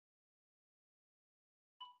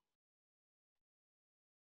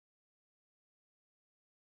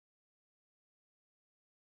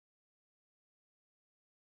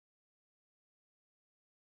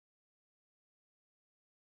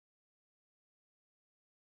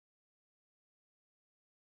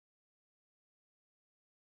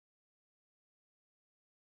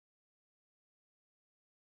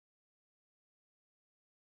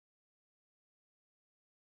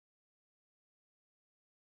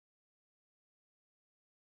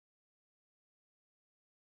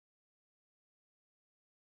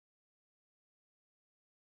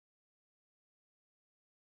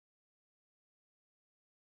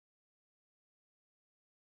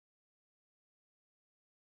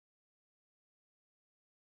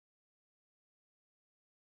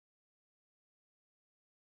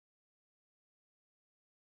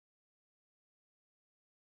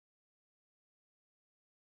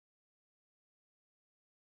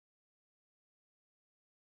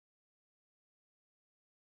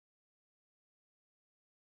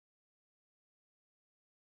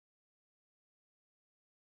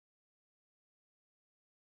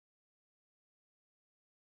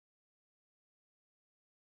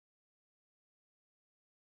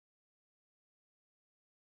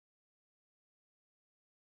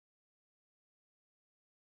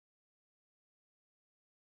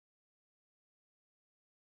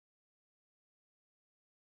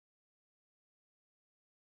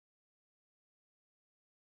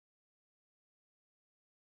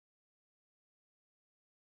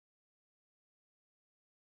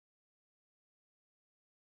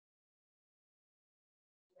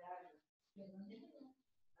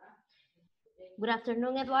Good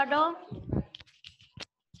afternoon, Eduardo.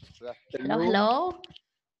 Good Hello, afternoon. hello.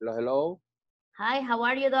 Hello, hello. Hi, how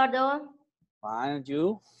are you, Eduardo? Fine, and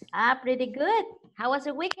you? Pretty good. How was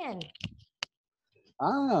your weekend?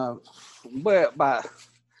 Ah, but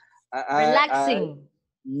I Relaxing.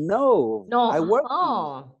 no, No. I working.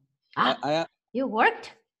 Oh. I, Ah, I, you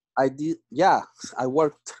worked? I did. Yeah, I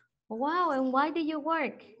worked Wow, and why did you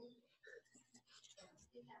work?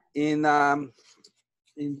 in um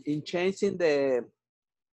in changing the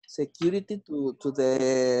security to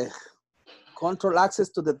the control access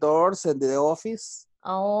to the doors and the office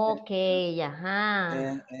Okay,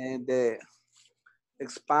 and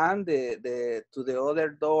expand the to the other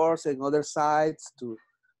doors and other sides to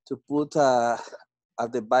put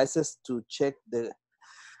devices to check the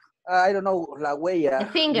I don't know la huella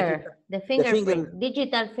digital The the finger fingerprint,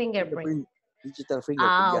 digital fingerprint. fingerprint digital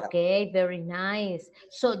fingerprint yeah Okay, very nice.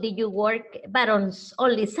 So did you work, but on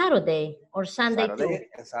only Saturday or Sunday too? Saturday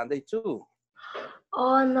and Sunday too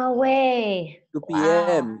Oh, no way. 2 Wow.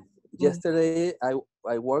 p.m. Yesterday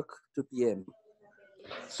I work 2 p.m.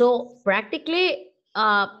 So practically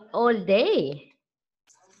all day.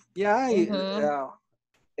 Yeah Mm-hmm.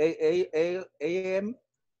 8 a.m.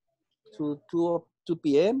 to 2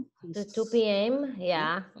 p.m. To 2 p.m.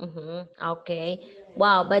 Yeah. Mm-hmm. Okay.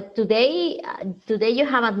 Wow. But today you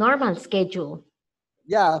have a normal schedule.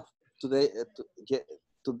 Yeah, today yeah,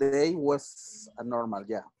 today was a normal.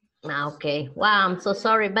 Yeah. Okay. Wow. I'm so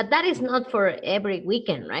sorry, but that is not for every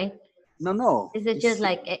weekend, right? No, no. This is just It's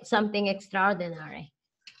like something extraordinary.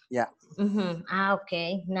 yeah, Mm-hmm.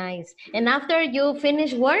 Okay. Nice. And after you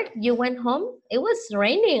finished work, you went home. It was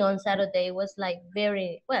raining on Saturday. It was like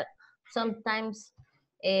very well. Sometimes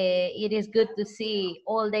it is good to see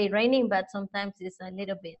all day raining, but sometimes it's a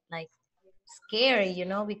little bit like scary,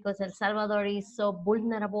 because El Salvador is so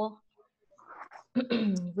vulnerable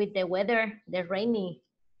with the weather, the rainy.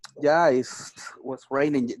 yeah. It was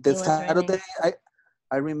raining. The It was Saturday, raining.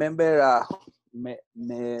 I remember me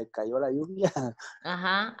cayó la lluvia.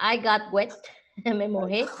 Uh-huh. I got wet. Me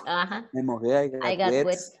mojé. Uh-huh. Me mojé. I got I got wet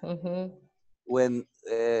wet. Mm-hmm. when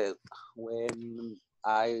uh, when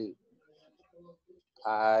I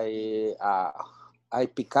uh, I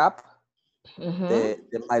pick up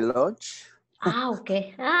Mm-hmm. my lunch.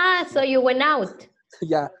 Okay. So you went out.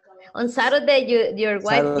 Yeah, On Saturday, your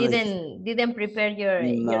wife Saturday. didn't prepare your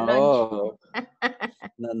lunch.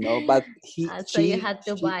 No, no. But So you had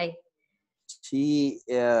to buy. she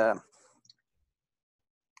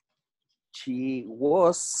she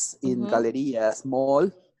was in Mm-hmm. Galerías Mall,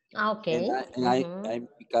 and Okay. I Mm-hmm.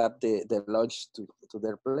 pick up the lunch to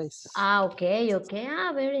their place. Okay, okay.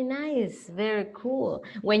 Very nice. Very cool.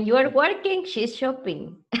 When you are working, she's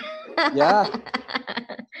shopping. Yeah,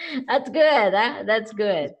 That's good, huh? That's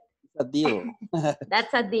good. it's a deal.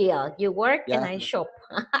 That's a deal. You work and Yeah, I shop.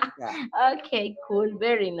 yeah. Okay, cool.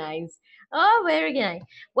 Very nice. Oh, very nice.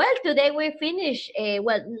 Well, today we finish,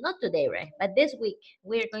 well, not today, right? But this week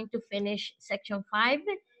we're going to finish section 5.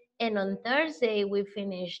 And on Thursday we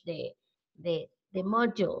finish the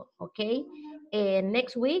module, okay? And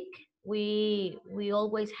next week we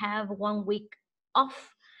always have 1 week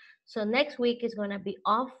off. So next week is going to be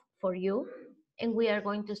off for you. And we are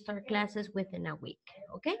going to start classes within a week,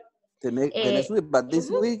 okay? The Uh, next week, but this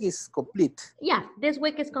mhm. week is complete. Yeah, this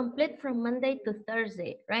week is complete from Monday to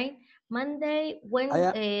Thursday, right?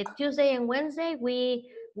 I Tuesday and Wednesday we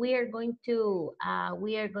are going to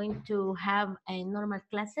have a normal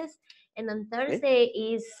classes, and on okay. Thursday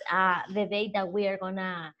is the day that we are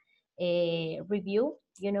gonna review,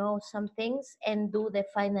 some things and do the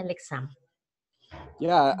final exam.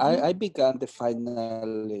 Yeah, Mhm. I began the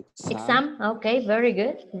final exam. Exam, okay, very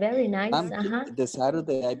good, very nice. The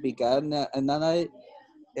Saturday I began, and then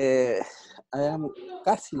uh, I am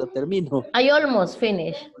casi lo termino. I almost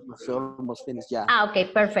finished. Almost finished. Yeah, Okay,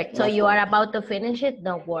 perfect. So last you one. are about to finish it.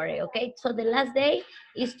 Don't worry. Okay. So the last day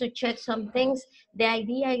is to check some things. The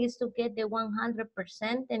idea is to get the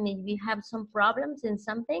 100%. And if you have some problems in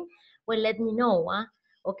something, well, let me know. Huh?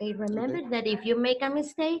 Okay. Remember Okay. that if you make a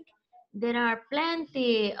mistake, there are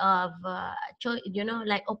plenty of,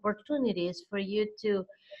 like opportunities for you to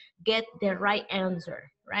get the right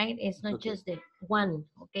answer, right? It's not Okay. just the one,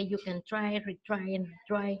 okay? You can try, retry, and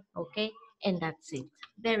retry, okay? And that's it.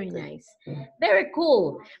 Very Okay. nice. Very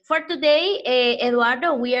cool. For today,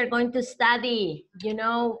 Eduardo, we are going to study,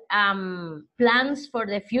 plans for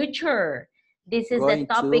the future. This is the Going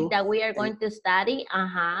topic to that we are and going to study.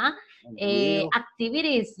 will.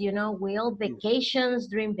 Activities, will vacations,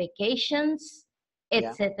 dream vacations, Yeah.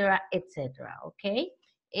 etc., etc. Okay.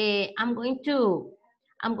 I'm going to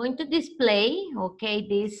I'm going to display, okay,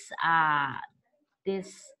 this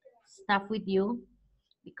stuff with you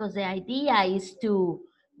because the idea is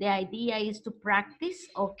to practice,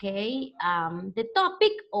 okay, the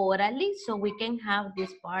topic orally so we can have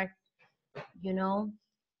this part, you know,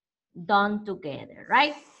 done together,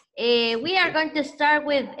 right? We are Okay. going to start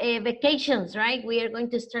with vacations, right? We are going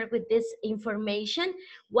to start with this information.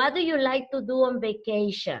 What do you like to do on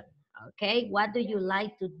vacation? Okay, what do you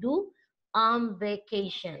like to do on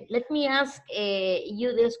vacation? Let me ask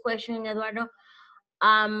you this question, Eduardo.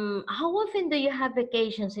 How often do you have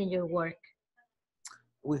vacations in your work?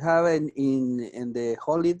 We have in the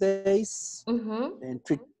holidays Mm-hmm. and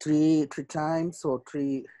three times or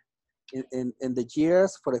three in the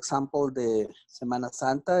years. For example, the Semana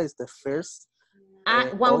Santa is the first.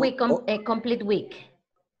 One week, a complete week.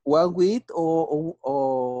 1 week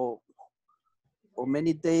or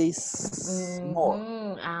many days more.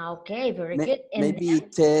 Mm-hmm. Okay, very good. And Maybe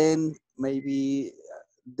 10, maybe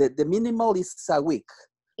the minimal is a week,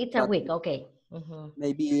 it's a but week, okay. Mm-hmm.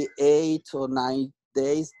 maybe 8 or 9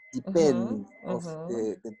 days, Mm-hmm. depend of Mm-hmm.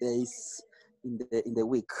 the days in the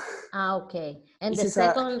week. Okay. And This is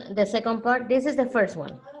a the second part, this is the first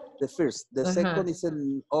one. the first. The Uh-huh. second is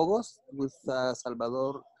in August with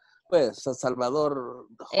Salvador, well, Salvador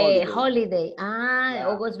holiday. Holiday. Yeah,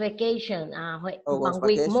 August vacation. August 1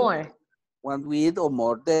 week vacation, more. 1 week or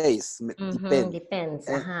more days, Mm-hmm. depend. Depends.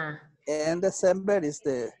 And, Uh-huh. and December is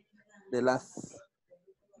the last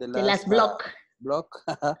the The last last block. block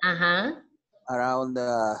Uh-huh. around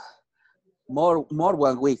more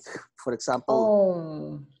 1 week. For example,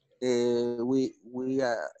 Oh, we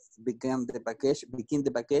begin the vacation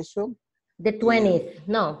the in 20th.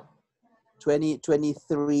 No.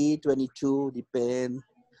 2023, 22 depend,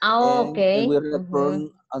 Oh, and we okay. Mm-hmm.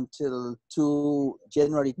 return until to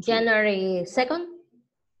January 2, January 2nd?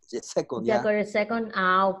 the second. Yeah, January 2nd.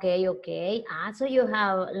 Okay, okay. So you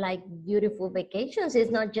have like beautiful vacations.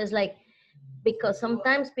 It's not just like because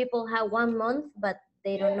sometimes people have 1 month but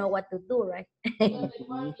they don't know what to do, right?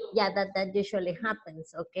 hmm Yeah, that usually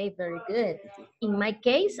happens. Okay, very good. okay. In my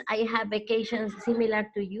case, I have vacations similar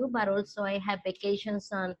to you, but also I have vacations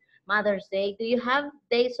on Mother's Day. Do you have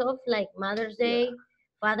days off like Mother's Yeah. Day,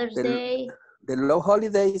 Father's The Day? the low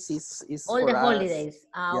holidays is All the for us. holidays.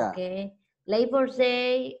 Yeah, Okay. Labor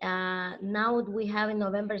Day, now we have in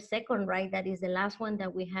November 2nd, right? That is the last one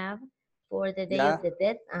that we have for the Day of yeah. the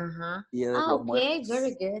Dead. Uh-huh. Dia de los Okay,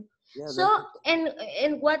 very Muertos. good. Yeah, So, that's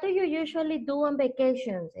and what do you usually do on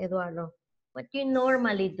vacations, Eduardo? What do you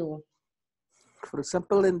normally do? for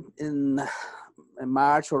example in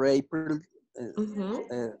March or April, Mm-hmm.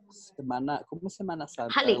 ¿cómo Semana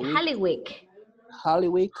Santa? Holy Week. Holy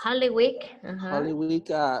Week, Holy Week. Uh-huh. Holy Week.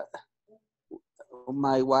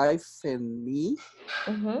 My wife and me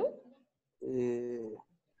Mm-hmm. uh,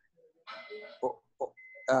 o- o-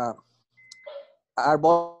 uh, are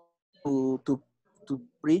volunteering to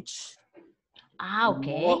preach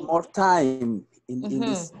Okay. more time in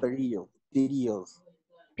this Mm-hmm. period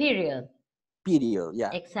Period. period.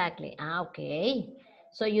 Yeah, Exactly. Okay.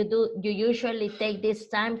 So you usually take this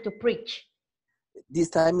time to preach. this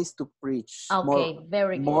time is to preach Okay,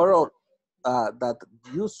 very good. more or that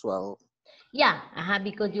usual. Yeah,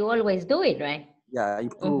 because you always do it, right? Yeah,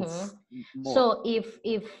 improve Mm-hmm. more. So if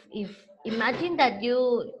imagine that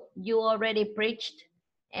you already preached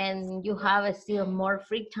and you have a still more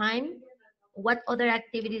free time, what other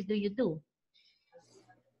activities do you do?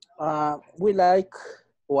 We like,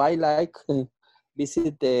 or I like,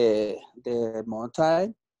 visit the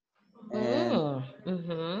mountain, and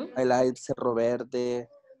Mm-hmm. I like Cerro Verde,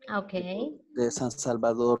 Okay. the San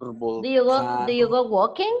Salvador Do volcano. you go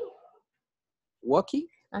walking? Walking?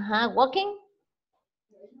 Walking?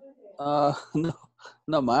 No,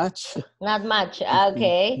 not much. Not much. In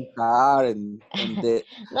Okay. car and the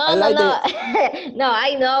I No, no, like no. the No,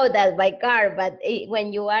 I know that by car, but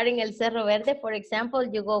when you are in El Cerro Verde, for example,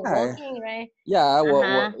 you go yeah, walking, right? yeah. What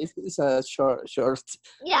Uh-huh. it's a short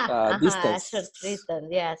Yeah, short distance. distance.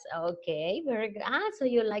 Yes. Okay, very good. So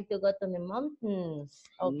you like to go to the mountains.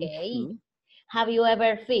 Okay. Mhm. Have you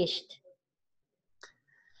ever fished?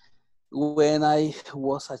 When I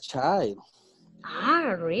was a child,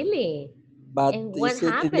 Really? but And what this is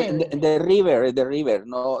happened? in the river, in the river.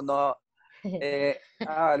 No, no.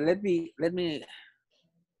 Uh, let me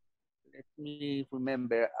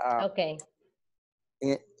remember. Okay.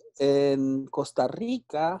 In, in Costa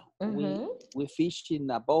Rica, Mm-hmm. we fish in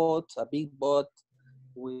a boat, a big boat,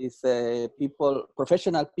 with people,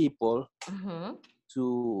 professional people, Mm-hmm.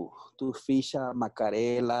 to fish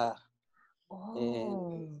macarela and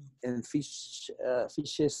Oh.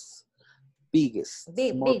 fishes biggest,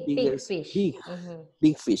 more Big biggest, fish. Hmm.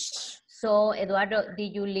 big fish. So, Eduardo,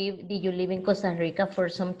 did you live in Costa Rica for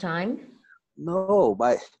some time No,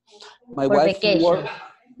 my for wife work. vacation?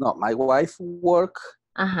 No, my wife work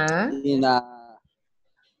Uh-huh. in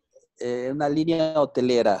una línea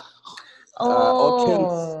hotelera,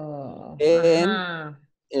 hotels Oh, and uh-huh.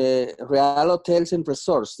 Real Hotels and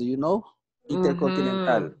Resorts. Do you know?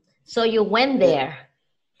 Intercontinental. Mm-hmm. So you went Eh, there.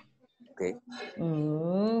 okay.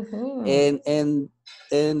 Mm-hmm.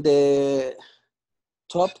 And the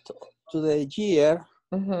top to the year,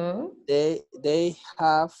 Mm-hmm. they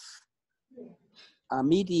have a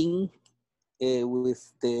meeting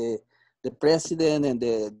with the president and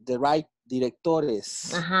the right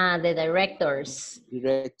directores, Uh-huh. The directors.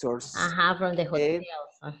 directors, Uh-huh. From the and hotels.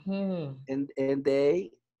 Uh-huh. and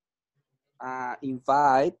they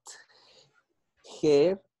invite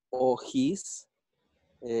her or his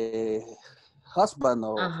uh, husband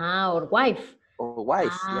Uh-huh. Or wife. or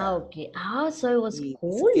wife. Yeah. Ah, okay. Oh, so it was In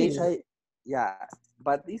this case, cool. yeah,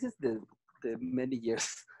 but this is the many years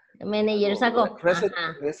Many years ago. ago.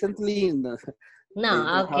 Uh-huh. Recently, No,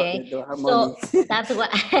 they okay. don't have money. So that's why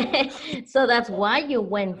so that's why you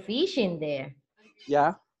went fishing there.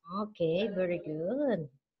 Yeah. Okay, very good.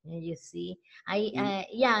 And you see, In,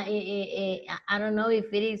 yeah, I don't know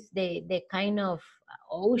if it is the kind of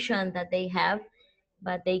ocean that they have,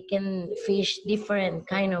 but they can fish different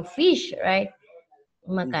kind of fish, right?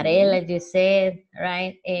 Mackerel, mhm, as you said,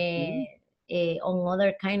 right? mhm. On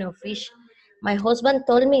other kind of fish. My husband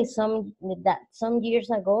told me some years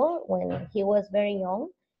ago when he was very young,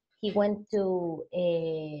 he went to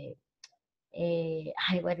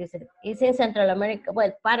what is it? It's in Central America.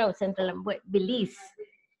 Well, part of Belize.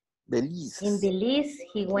 In Belize. Belize,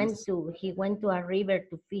 Belize. he went to a river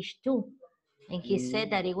to fish too, and he said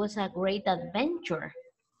Mm, that it was a great adventure.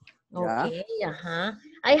 yeah. Okay, uh-huh.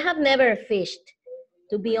 I have never fished,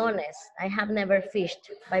 to be honest. I have never fished,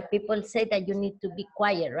 but people say that you need to be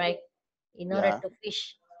quiet, right? In order Yeah. to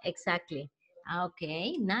fish. Exactly.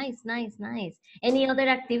 Okay, nice, nice, nice. Any other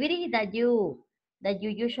activity that you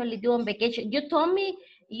usually do on vacation? You told me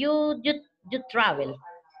you travel.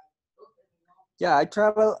 Yeah. I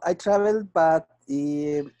travel, but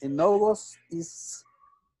in August is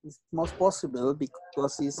most possible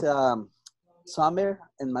because it's summer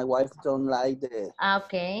and my wife don't like the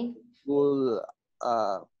Okay. cool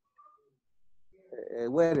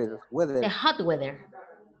weather. The hot weather.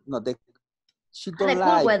 No, she Ah, don't the cool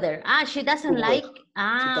like weather. Ah, she doesn't cool weather. like.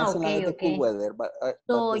 She Ah, doesn't like okay, the cool okay. weather, but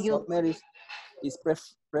So the you, summer is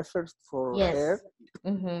preferred for her yes.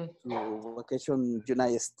 Mm-hmm. to vacation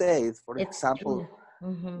United States. For It's example, true.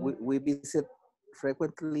 Mm-hmm. we visit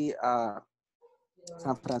frequently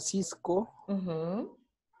San Francisco, Mm-hmm.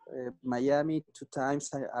 Miami two times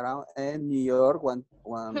around, and New York one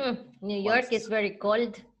Hmm. New York is once. very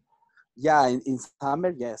cold. Yeah, in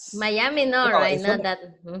summer, yes. Miami, no, No, in right? summer, Not that.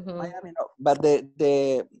 Mm-hmm. Miami, no. But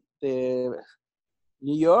the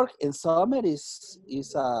New York in summer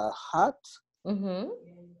is hot. Mm-hmm.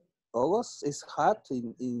 August is hot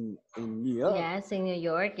in New York. Yes, in New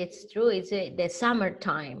York, it's true. It's the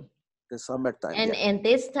summertime. The summertime, And yeah. and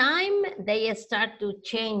this time they start to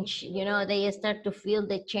change, they start to feel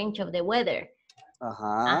the change of the weather. Uh-huh.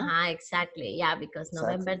 Uh-huh, exactly. Yeah, because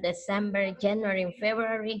November, Exactly. December, January, and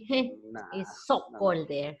February Nah, is so no, no. cold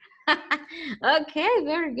there. Okay,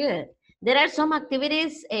 very good. There are some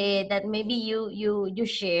activities that maybe you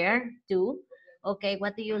share too. Okay,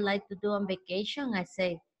 what do you like to do on vacation? I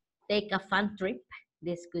say take a fun trip.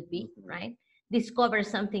 This could be, Mhm. right? Discover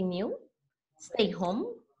something new, stay home,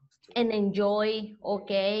 and enjoy,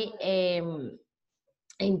 okay,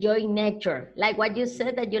 enjoy nature. Like what you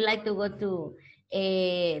said that you like to go to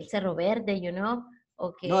Cerro Verde, No,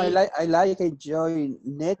 okay, I like enjoy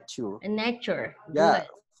nature. nature, Yeah,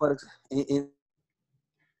 good. in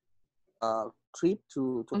trip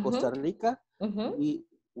to Mm-hmm, Costa Rica, mm-hmm.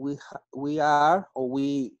 we are or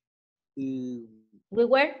we We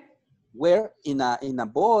were were in a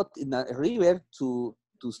boat in a river to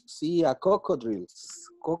see a crocodiles,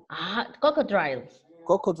 crocodiles.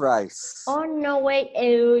 crocodiles. Oh, no way.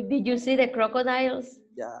 Did you see the crocodiles?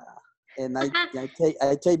 Yeah, and I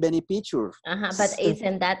take many pictures. Uh-huh, but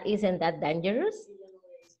isn't that dangerous?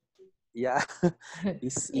 Yeah,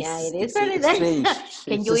 Yeah, it is it's very strange. dangerous.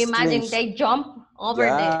 Can It's you imagine strange. they jump over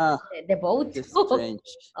the Yeah, the, the boat? it's strange.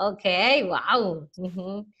 Okay, wow.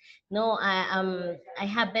 No, I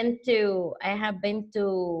have been to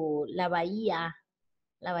La Bahía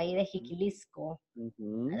de Jiquilisco.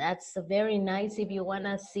 Mm-hmm. That's very nice if you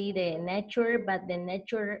wanna see the nature, but the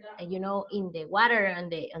nature, in the water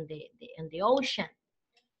and the ocean.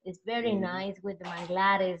 It's very Mm, nice with the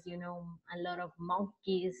manglares, you know, a lot of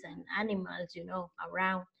monkeys and animals, you know,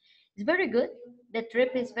 around. It's very good. The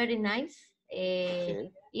trip is very nice.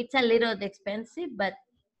 okay. It's a little expensive, but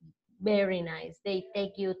very nice. They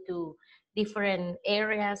take you to different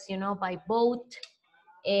areas, you know, by boat.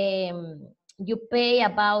 You pay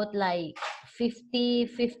about like 50,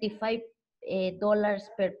 55 dollars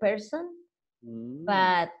per person, Mm,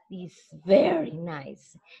 but it's very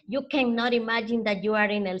nice. You cannot imagine that you are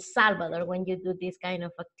in El Salvador when you do these kind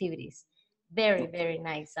of activities. Very, okay. very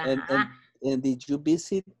nice. And Uh-huh. and and did you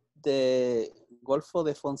visit the Golfo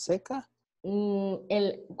de Fonseca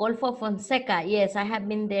El Golfo Fonseca, yes, I have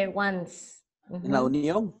been there once. in La Mhm.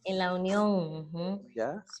 Unión? In La Unión. Mhm.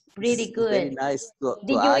 Yeah, Pretty it's very good. nice to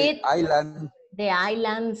Did you eat island the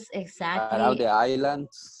islands? around the Exactly.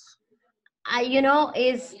 islands. You know,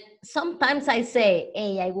 is sometimes I say,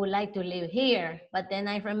 hey, I would like to live here, but then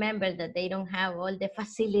I remember that they don't have all the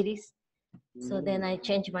facilities. So then Mm, I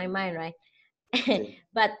change my mind, right? okay.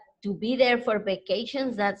 But to be there for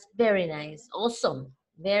vacations, that's very nice. Awesome.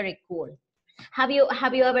 Very cool. Have you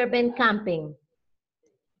ever been camping?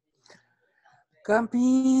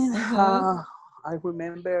 Camping, Mm-hmm. I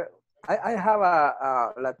remember I have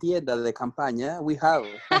la tienda de campaña. We have,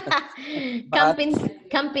 but Camping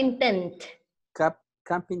camping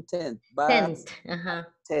tent, but tent. Uh-huh.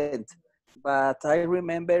 tent. But I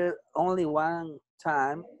remember only one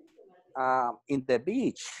time in the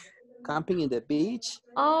beach, camping in the beach,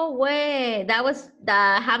 Oh wait, that was the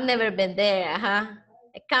have never been there, huh?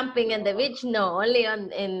 Camping in the beach? No, only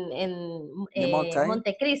on in the mountain,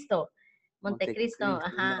 Monte Cristo. Monte Monte Cristo, Cristo.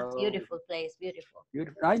 uh-huh. No, Beautiful place, beautiful.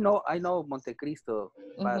 I know Monte Cristo,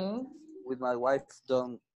 but Mm-hmm. with my wife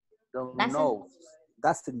don't That's it. know,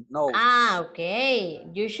 doesn't know. Ah, okay.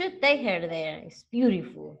 You should take her there. It's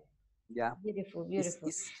beautiful, Yeah, beautiful, it's beautiful.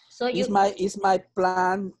 it's So it's my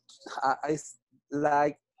plan. It's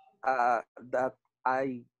like that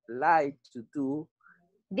I like to do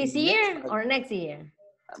this next year or next year?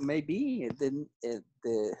 maybe the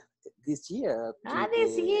this year Ah, to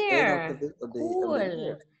this the end of year. of the year.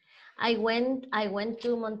 Cool. I went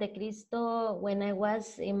to Monte Cristo when I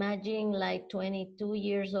was imagine like 22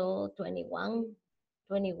 years old,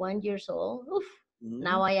 21 years old. Oof.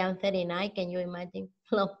 Now Mm, I am 39. Can you imagine?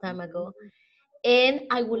 Long time ago. mm. And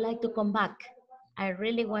I would like to come back. I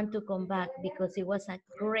really want to come back because it was a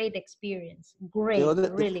great experience. Great,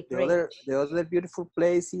 really great. The other beautiful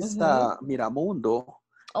place is Mm-hmm. Miramundo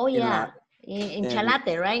Oh in la yeah, in in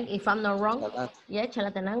Chalate, right? If I'm not wrong. Yeah,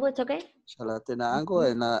 Chalatenango, it's okay. Chalatenango, Mm-hmm.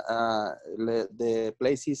 and the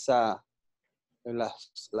place is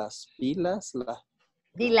las pilas,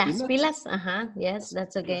 The las Las pilas, Pilas, uh-huh. Yes, las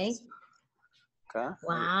that's okay. pilas, acá,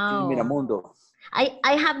 in Wow. Miramundo.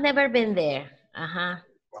 I have never been there. Uh-huh.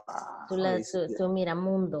 Wow, To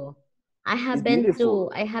Miramundo. it's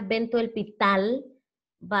beautiful. I have been to El Pital,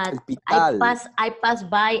 but El Pital I pass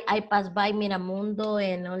by Miramundo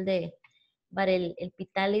and all the but El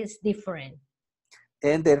Pital is different.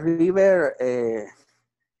 and the river,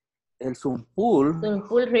 el Sumpul,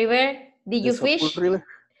 Tulpul River, did the you Sumpul fish? River.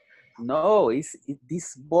 No,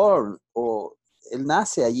 this born o él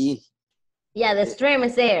nace allí. Yeah, the Eh, stream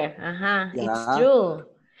is there. Uh-huh. It's yeah, true.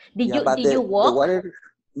 yeah, but Did you the walk? water,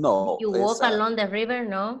 Did no, you it's walk along the river?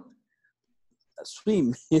 No. a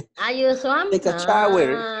swim. Are you swam? Take a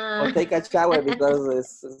shower or Ah. take a shower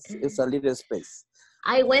because it's a little space.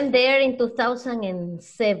 I went there in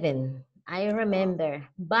 2007. I Uh, remember,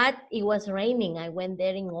 but it was raining. I went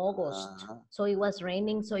there in August. uh, So it was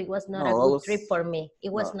raining, so it was not no, a I good trip was for me.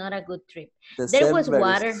 It was no not a good trip. There was December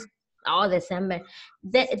is water. Oh, December.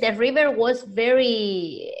 The river was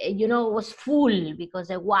very, was full because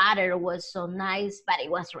the water was so nice, but it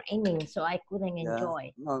was raining, so I couldn't yeah,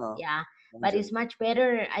 enjoy. no, Yeah, but enjoy. it's much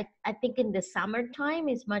better. I think in the summertime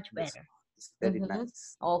it's much Yes, better. it's very Mm-hmm.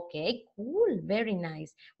 nice. Okay, cool. Very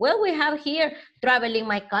nice. Well, we have here traveling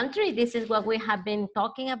my country. This is what we have been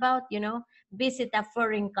talking about, visit a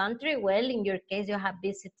foreign country. Well, in your case, you have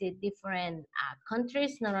visited different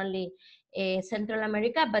countries, not only Central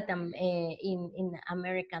America, but in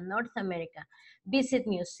America, North America. Visit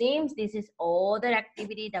museums. This is other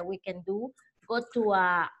activity that we can do. Go to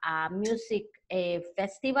a music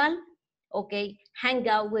festival. Okay, hang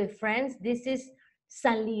out with friends. This is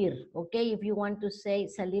salir, okay? If you want to say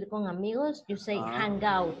salir con amigos, you say Uh, hang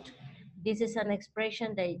out. This is an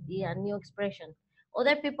expression, a new expression.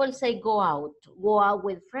 Other people say go out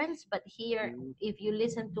with friends, but here, mm, if you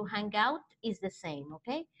listen to hang out, it's the same,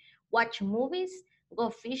 okay? Watch movies, go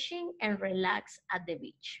fishing, and relax at the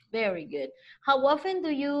beach. Very good. How often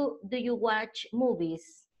do you watch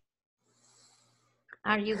movies?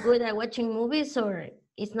 Are you good at watching movies or?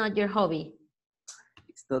 It's not your hobby.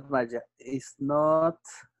 It's not my. It's not.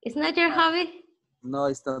 It's not your hobby? No,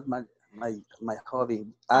 it's not my hobby.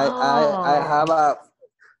 I Oh. have a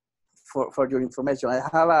for your information. I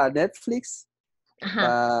have a Netflix, Uh-huh.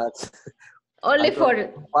 but I Only don't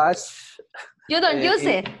for, watch. you don't use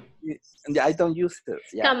it. I don't use it.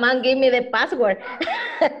 Yeah, Come on, give me the password.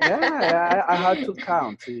 yeah. I have to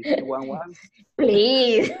count if you want one.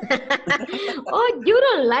 Please. Oh, you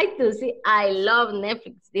don't like to see. I love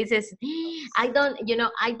Netflix. This is, I don't,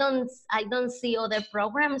 I don't see other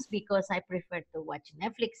programs because I prefer to watch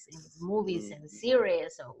Netflix and movies and Mm,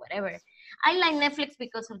 series or whatever. I like Netflix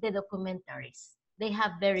because of the documentaries. They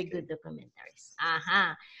have very okay. good documentaries.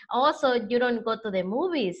 Uh-huh. Also, you don't go to the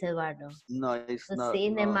movies, Eduardo, No, it's to not. No,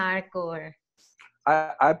 Cinemark or.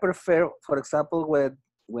 I prefer, for example,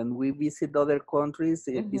 when we visit other countries,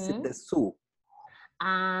 visit Mm-hmm. the zoo.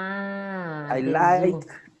 Ah, I the like zoo.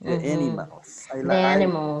 the Mm-hmm. animals. I The like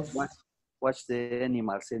animals. watch the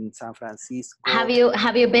animals in San Have Francisco. you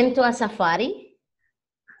have you been to a safari?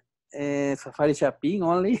 Safari shopping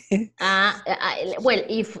only. Well,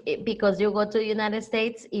 if because you go to United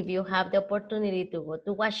States, if you have the opportunity to go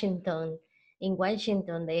to Washington, in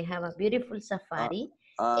Washington they have a beautiful uh, safari,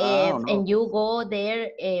 I don't know. and you go there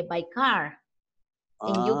by car,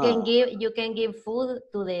 and Ah, you can give food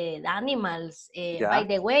to the animals. By yeah.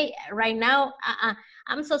 the way, right now,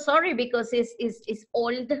 I'm so sorry because it's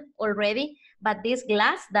old already, but this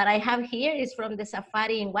glass that I have here is from the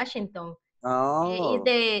safari in Washington. Is Oh,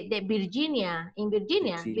 the Virginia, in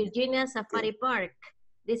Virginia, Virginia. Virginia Okay. Safari Park.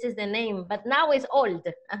 This is the name, but now it's old.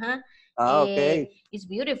 Uh-huh. Okay. It's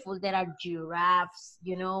beautiful. There are giraffes,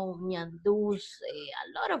 nyandus, a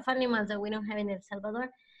lot of animals that we don't have in El Salvador.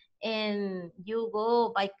 And you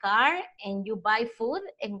go by car and you buy food,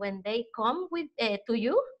 and when they come with to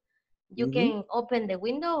you, you Mm-hmm. can open the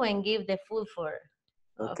window and give the food for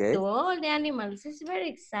to Okay. all the animals. It's very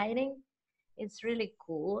exciting. It's really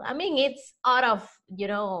cool. I mean, it's out of,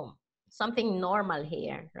 something normal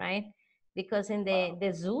here, right? Because in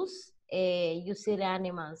the zoos, you see the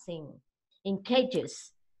animals in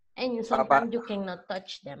cages, and But, but sometimes you cannot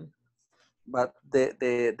touch them. but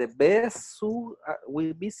the best zoo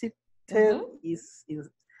we visited Hmm. is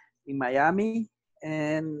in Miami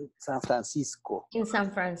and San Francisco. In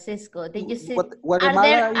San Francisco, did you see?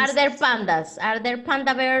 Guatemala Are is, there pandas? Are there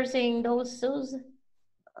panda bears in those zoos?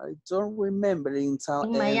 I don't remember In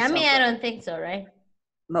in Miami, I don't think so, right?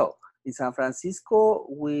 no, in San Francisco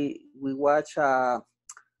we watch a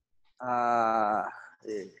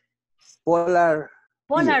polar bear.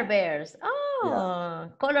 Polar bears. Yeah, Oh,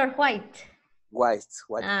 color white.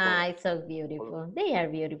 white Ah, color. it's so Color. beautiful. They are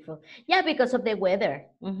beautiful. Yeah, because of the weather.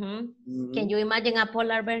 Hmm. Can Mhm. you imagine a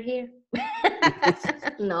polar bear here?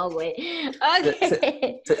 No way. Se, se,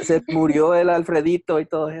 Okay. se murió el Alfredito y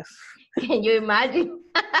todo eso. Can you imagine?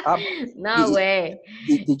 Ah, No y- way.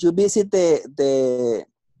 did you visit the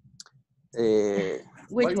uh,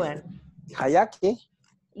 Which what is one? it? Hayake?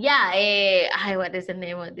 Yeah, what is the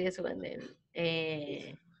name of this one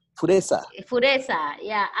then? Fureza. Fureza.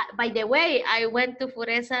 Yeah. By the way, I went to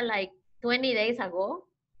Fureza like 20 days ago.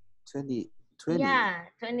 20, 20. Yeah,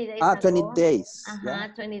 20 days 20 ago. days. Yeah. Uh-huh,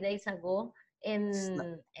 20 days ago. It's not,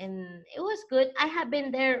 And it was good. I have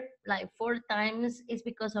been there like 4 times. It's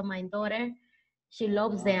because of my daughter. She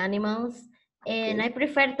loves the ah, animals. And I okay.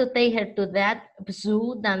 prefer to take her to that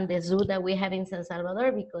zoo than the zoo that we have in San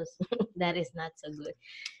Salvador because that is not so good.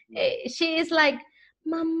 No. She is like,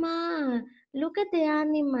 Mama, look at the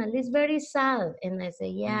animal. It's very sad. And I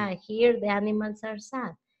say, Mm, yeah, here the animals are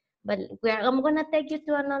sad. But I'm going to take you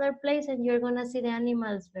to another place and you're going to see the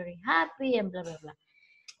animals very happy and blah, blah, blah.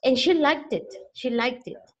 And she liked it. She liked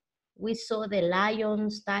it. We saw the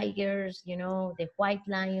lions, tigers, the white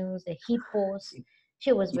lions, the hippos.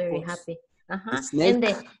 She was very hippos. happy. The Uh-huh. And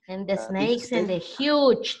snake. the Big snakes and snake. the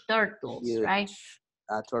huge turtles, right? Huge.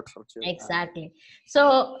 Turtle too. Exactly.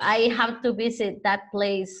 So I have to visit that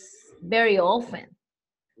place very often,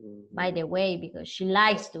 by Mhm. the way, because she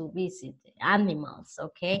likes to visit animals.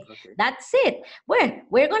 Okay, Okay. that's it.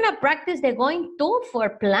 We're gonna practice the going to for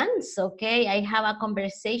plants. Okay, I have a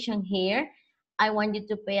conversation here. I want you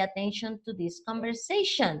to pay attention to this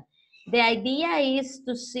conversation. The idea is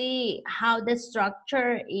to see how the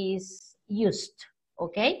structure is used.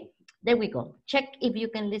 Okay, there we go. Check if you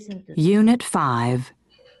can listen to this. Unit 5,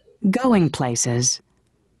 Going Places.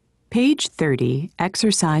 Page 30,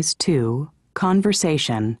 Exercise 2,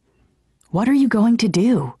 Conversation. What are you going to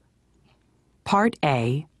do? Part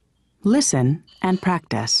A, Listen and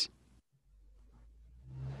Practice.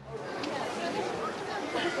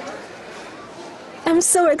 I'm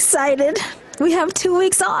so excited. We have 2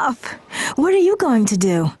 weeks off. What are you going to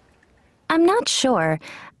do? I'm not sure.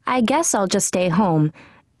 I guess I'll just stay home.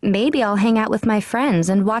 Maybe I'll hang out with my friends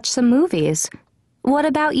and watch some movies. What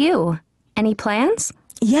about you? Any plans?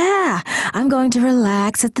 Yeah, I'm going to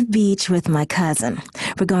relax at the beach with my cousin.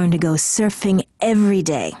 We're going to go surfing every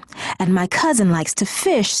day. And my cousin likes to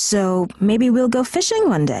fish, so maybe we'll go fishing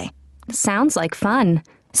one day. Sounds like fun.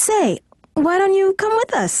 Say, why don't you come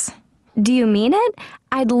with us? Do you mean it?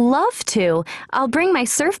 I'd love to. I'll bring my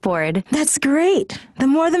surfboard. That's great. The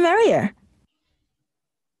more the merrier.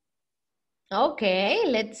 Okay,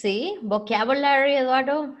 let's see. Vocabulary,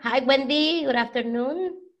 Eduardo. Hi, Wendy. Good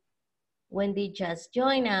afternoon. Wendy just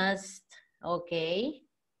joined us. Okay.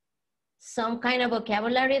 Some kind of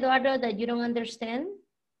vocabulary, Eduardo, that you don't understand?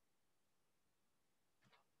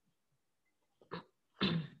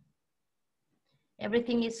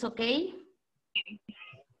 Everything is okay?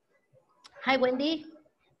 Hi, Wendy.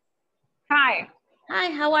 Hi, Hi,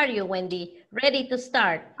 how are you, Wendy? Ready to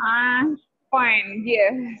start? I'm fine,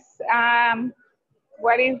 yes.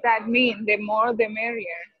 What does that mean? The more the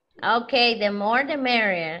merrier. Okay, the more the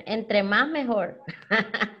merrier. Entre más mejor.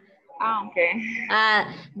 Okay.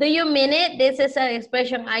 Do you mean it? This is an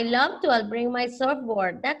expression I love to. I'll bring my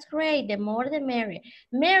surfboard. That's great. The more the merrier.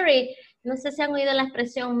 Merry, no sé si han oído la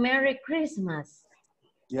expresión Merry Christmas.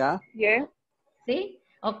 Yeah. Yeah. ¿Sí?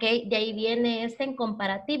 Ok, de ahí viene este en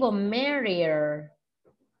comparativo, merrier.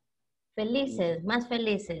 Felices, más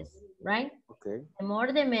felices, right? Okay. The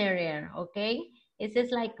more the merrier, okay? This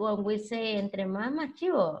is like when we say entre más más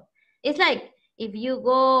chivo. It's like if you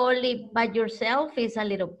go only by yourself, it's a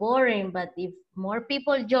little boring, but if more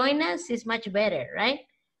people join us, it's much better, right?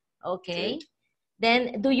 Okay.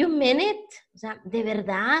 Then, do you mean it? O sea, ¿de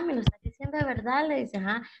verdad? ¿Me lo estás diciendo de verdad? Le dice,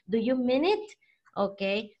 ajá. Do you mean it?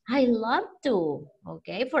 Okay. I love to.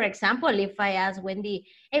 Okay. For example, if I ask Wendy,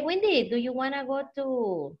 hey, Wendy, do you want to go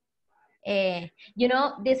to... you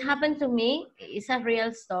know, this happened to me. It's a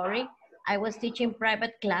real story. I was teaching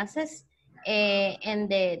private classes,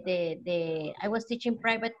 and I was teaching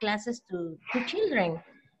private classes to children.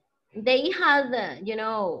 They had, you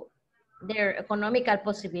know, their economical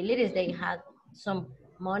possibilities. They had some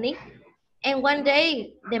money. And one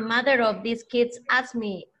day, the mother of these kids asked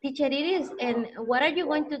me, Teacher Iris, and what are you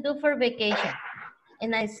going to do for vacation?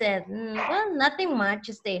 And I said, well, nothing much,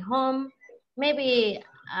 stay home. Maybe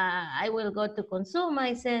I will go to Consum.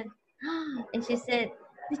 I said, and she said,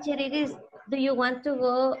 Teacher Iris, do you want to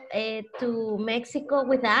go to Mexico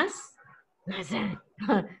with us? And I said,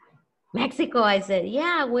 Mexico. I said,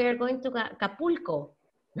 yeah, we're going to Acapulco.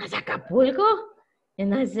 And I said, Acapulco?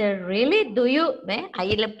 And I said, really? Do you? ¿Ve?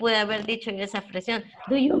 Ahí le pude haber dicho yo esa expresión.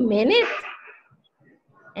 Do you mean it?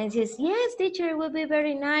 And she says, yes, teacher, it will be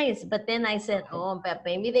very nice. But then I said, oh, but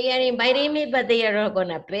maybe they are inviting me, but they are not going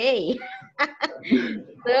to pay.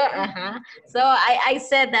 So I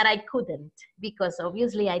said that I couldn't because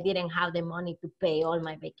obviously I didn't have the money to pay all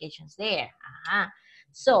my vacations there.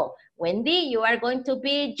 So, Wendy, you are going to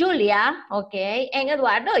be Julia, okay? And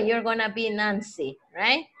Eduardo, you're going to be Nancy,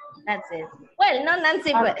 right? That's it. Well, not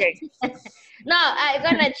Nancy, but... Okay. No, I'm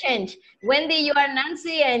going to change. Wendy, you are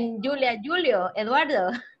Nancy, and Julia, Julio,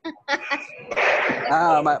 Eduardo.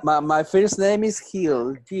 My first name is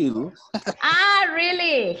Gil.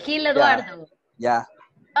 Really? Gil Eduardo. Yeah.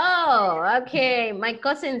 Oh, okay. My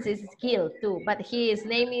cousin is Gil too, but his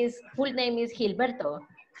full name is Gilberto.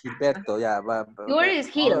 Gilberto, yeah. Yours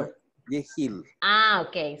is Gil. Yeah, Gil.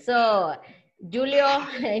 Okay. So, Julio,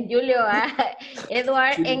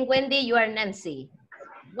 Edward, and Wendy, you are Nancy.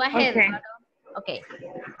 Go ahead, Okay. Eduardo. Okay.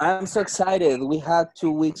 I'm so excited. We had 2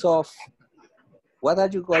 weeks off. What are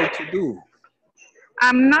you going to do?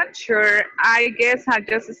 I'm not sure. I guess I'll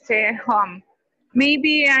just stay at home.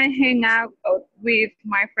 Maybe I hang out with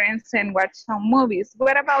my friends and watch some movies.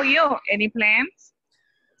 What about you? Any plans?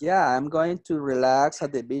 Yeah, I'm going to relax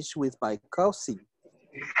at the beach with my cousin.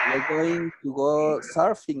 We're going to go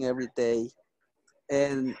surfing every day.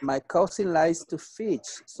 And my cousin likes to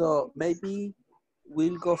fish. So maybe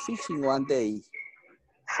we'll go fishing one day.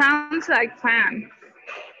 Sounds like fun.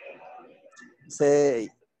 Say,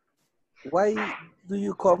 why do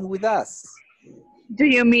you come with us? Do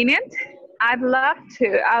you mean it? I'd love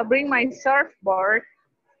to. I'll bring my surfboard.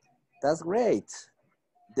 That's great.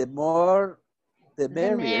 The more, the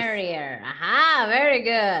merrier. The merrier. Very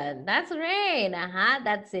good. That's great.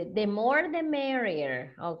 That's it. The more, the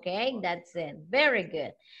merrier. Okay, that's it. Very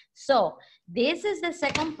good. So this is the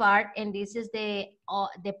second part, and this is the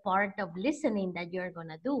part of listening that you're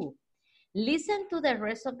gonna do. Listen to the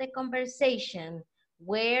rest of the conversation.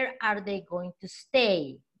 Where are they going to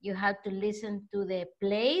stay? You have to listen to the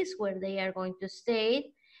place where they are going to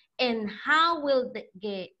stay And how will they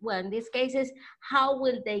get, well, in this case is how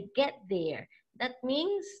will they get there? That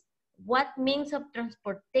means what means of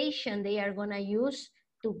transportation they are gonna use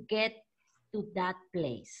to get to that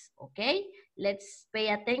place, okay? Let's pay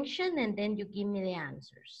attention and then you give me the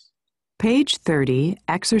answers. Page 30,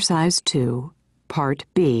 Exercise 2, Part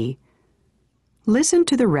B. Listen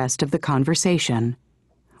to the rest of the conversation.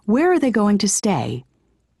 Where are they going to stay?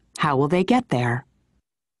 How will they get there?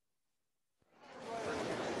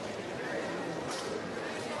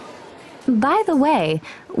 By the way,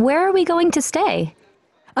 where are we going to stay?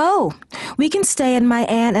 Oh, we can stay at my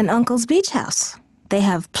aunt and uncle's beach house. They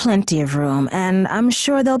have plenty of room, and I'm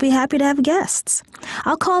sure they'll be happy to have guests.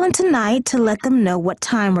 I'll call in tonight to let them know what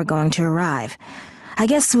time we're going to arrive. I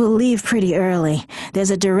guess we'll leave pretty early.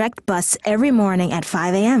 There's a direct bus every morning at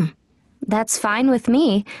 5 a.m. That's fine with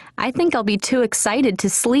me. I think I'll be too excited to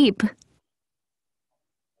sleep.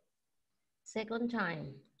 Second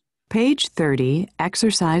time. Page 30,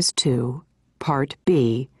 Exercise 2, Part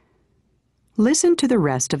B. Listen to the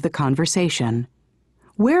rest of the conversation.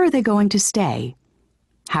 Where are they going to stay?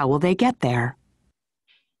 How will they get there?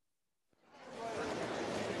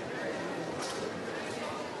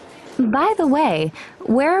 By the way,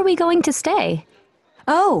 where are we going to stay?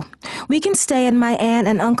 Oh, we can stay at my aunt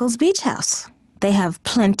and uncle's beach house. They have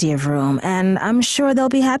plenty of room, and I'm sure they'll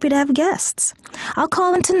be happy to have guests. I'll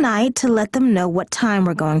call in tonight to let them know what time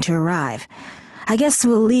we're going to arrive. I guess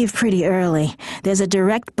we'll leave pretty early. There's a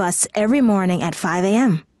direct bus every morning at 5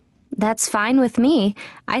 a.m. That's fine with me.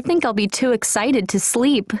 I think I'll be too excited to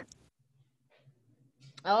sleep.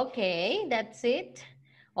 Okay, that's it.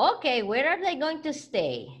 Okay, where are they going to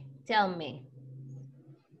stay? Tell me.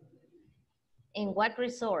 In what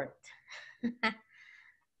resort?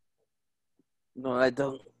 No, I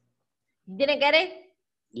don't. Didn't get it?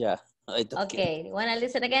 Yeah, I don't get it. Okay, you wanna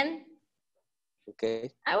listen again? Okay.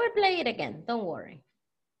 I will play it again, don't worry.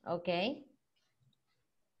 Okay.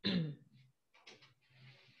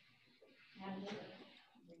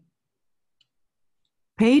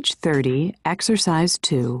 Page 30, Exercise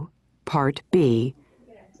 2, Part B.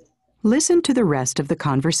 Listen to the rest of the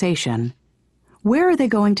conversation. Where are they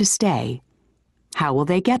going to stay? How will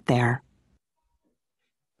they get there?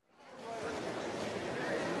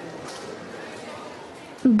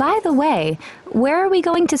 By the way, where are we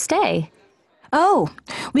going to stay? Oh,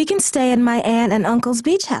 we can stay at my aunt and uncle's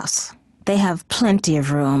beach house. They have plenty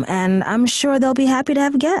of room, and I'm sure they'll be happy to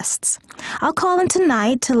have guests. I'll call in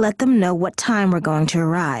tonight to let them know what time we're going to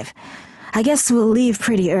arrive. I guess we'll leave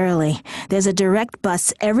pretty early. There's a direct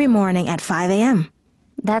bus every morning at 5 a.m.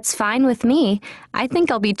 That's fine with me. I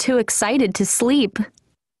think I'll be too excited to sleep.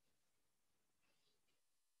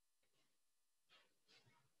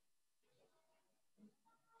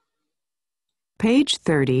 Page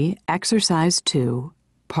 30, Exercise 2,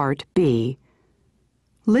 Part B.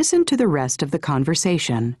 Listen to the rest of the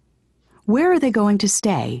conversation. Where are they going to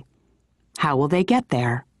stay? How will they get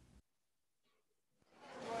there?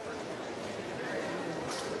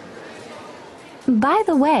 By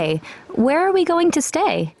the way, where are we going to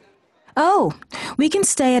stay? Oh, we can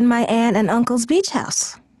stay at my aunt and uncle's beach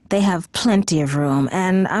house. They have plenty of room,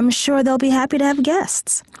 and I'm sure they'll be happy to have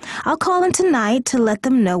guests. I'll call in tonight to let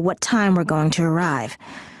them know what time we're going to arrive.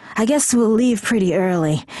 I guess we'll leave pretty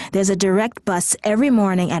early. There's a direct bus every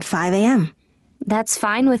morning at 5 a.m. That's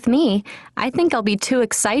fine with me. I think I'll be too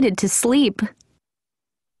excited to sleep.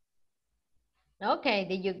 Okay,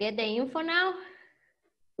 did you get the info now?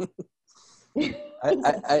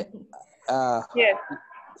 Yes.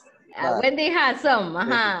 Wendy has some.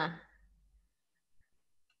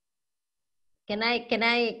 Can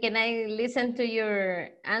I listen to your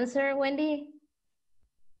answer, Wendy?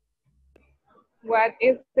 What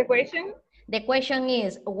is the question? The question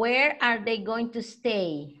is, where are they going to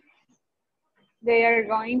stay? They are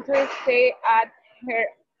going to stay at her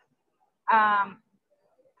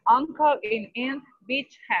uncle and aunt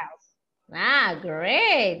beach house. Ah,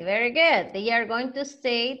 great. Very good. They are going to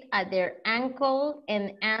stay at their uncle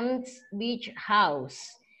and aunt's beach house.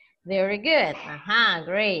 Very good.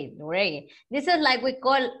 Great, great. This is like we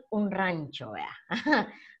call un rancho, yeah?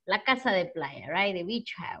 La casa de playa, right? The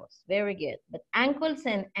beach house. Very good. But uncles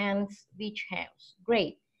and aunts beach house.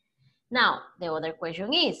 Great. Now, the other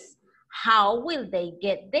question is, how will they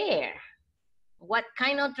get there? What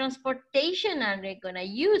kind of transportation are they gonna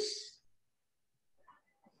use?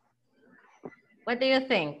 What do you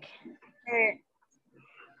think?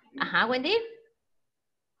 Wendy?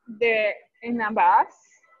 In a bus.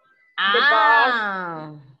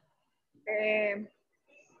 Ah. The bus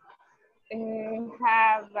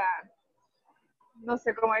have, no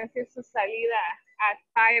sé cómo decir su salida at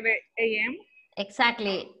 5 a.m.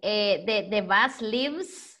 Exactly. The bus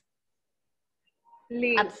leaves at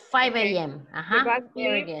Leaves. 5 Okay. a.m. The Uh-huh. bus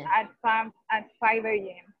Very leaves good. at 5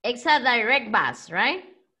 a.m. It's a direct bus, right?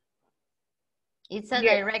 It's a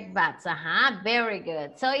Yes. direct bus. Uh-huh. Very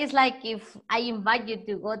good. So it's like if I invite you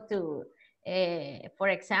to go to, for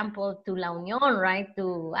example, to La Unión, right?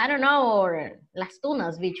 To, I don't know, or Las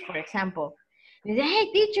Tunas Beach, for example. Dice,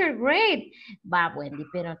 hey, teacher, great. Va, Wendy,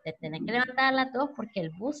 pero te tenés que levantar a las 2 porque el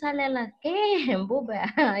bus sale a las, ¿qué? En bus,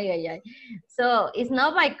 ay, ay, ay. So it's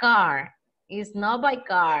not by car. It's not by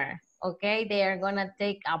car. Okay, they are gonna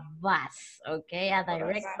take a bus. Okay, a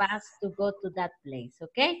direct bus to go to that place.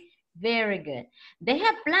 Okay, very good. They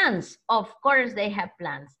have plans. Of course, they have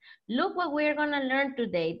plans. Look what we're gonna learn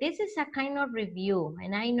today. This is a kind of review,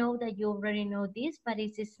 and I know that you already know this, but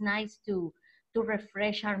it is nice to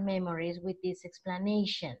refresh our memories with this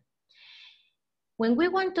explanation. When we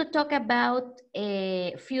want to talk about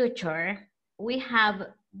a future, we have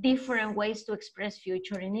different ways to express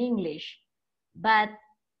future in English. But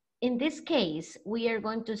in this case, we are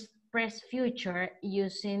going to express future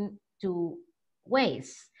using two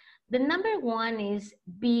ways. The number one is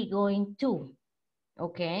be going to,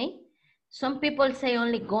 okay? Some people say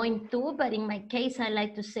only going to, but in my case, I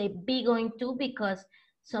like to say be going to because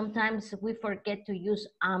sometimes we forget to use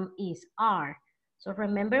is, are. So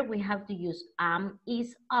remember, we have to use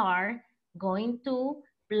is, are, going to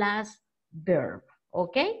plus verb,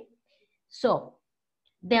 okay? So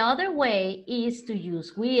the other way is to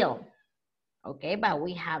use will, okay? But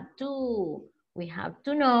we have to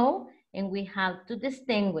know and we have to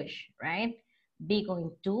distinguish, right? Be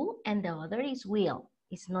going to and the other is will.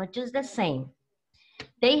 It's not just the same.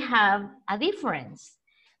 They have a difference.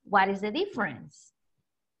 What is the difference?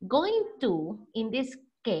 Going to, in this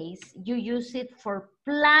case, you use it for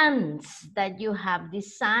plans that you have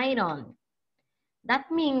decided on.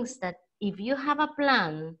 That means that if you have a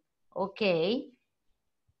plan, okay,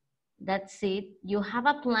 that's it. You have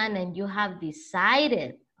a plan and you have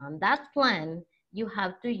decided on that plan, you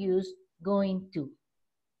have to use going to,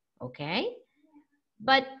 okay?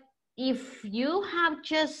 But if you have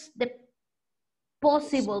just the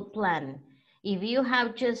possible plan, if you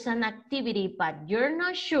have just an activity, but you're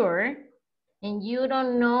not sure, and you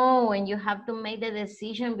don't know, and you have to make the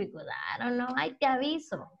decision because, I don't know, hay que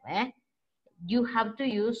aviso, you have to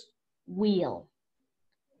use will.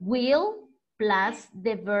 Will plus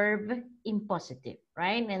the verb in positive,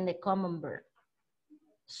 right? And the common verb.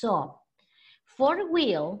 So for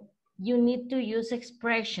will, you need to use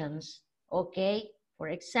expressions, okay? For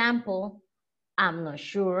example, I'm not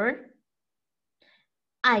sure.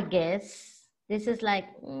 I guess. This is like,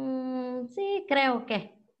 sí, creo que,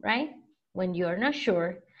 right? When you're not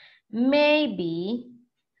sure. Maybe,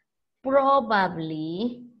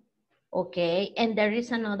 probably, okay? And there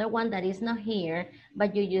is another one that is not here,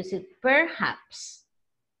 but you use it perhaps.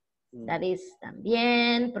 That is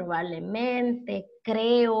también, probablemente,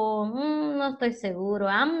 creo, no estoy seguro,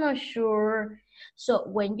 I'm not sure. So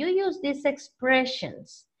when you use these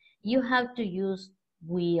expressions, you have to use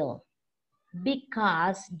will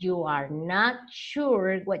because you are not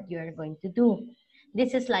sure what you're going to do.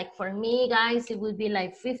 This is like, for me, guys, it would be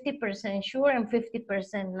like 50% sure and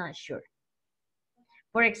 50% not sure.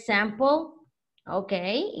 For example,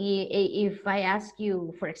 okay, if I ask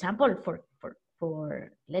you, for example, for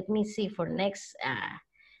let me see, for next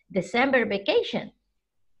December vacation.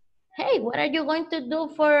 Hey, what are you going to do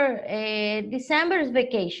for December's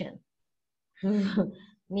vacation?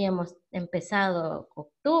 Ni hemos empezado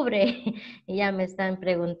octubre y ya me están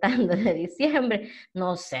preguntando de diciembre.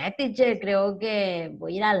 No sé, teacher, creo que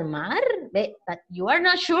voy a ir al mar, but you are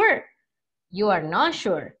not sure. You are not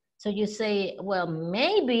sure. So you say, well,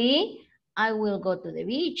 maybe I will go to the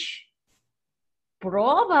beach.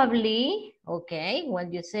 Probably, okay,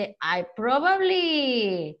 when you say, I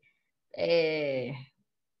probably, I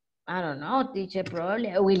don't know, teacher,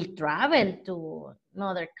 probably I will travel to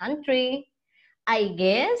another country. I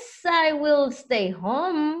guess I will stay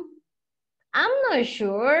home. I'm not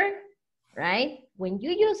sure, right? When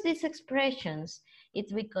you use these expressions,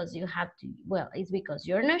 it's because you have to, well, it's because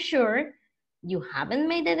you're not sure, you haven't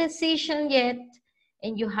made a decision yet,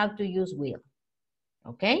 and you have to use will,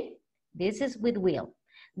 okay? This is with will.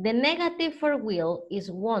 The negative for will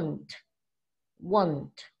is won't,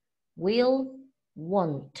 won't, will,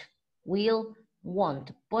 won't, will,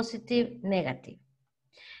 won't, positive, negative.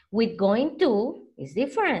 With going to, is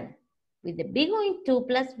different. With the be going to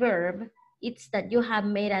plus verb, it's that you have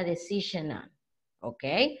made a decision on,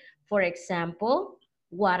 okay? For example,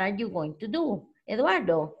 what are you going to do?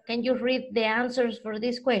 Eduardo, can you read the answers for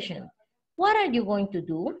this question? What are you going to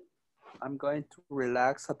do? I'm going to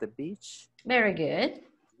relax at the beach. Very good.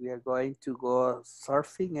 We are going to go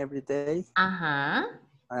surfing every day. Uh-huh.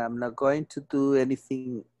 I'm not going to do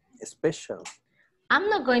anything special. I'm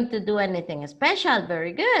not going to do anything special.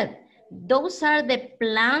 Very good. Those are the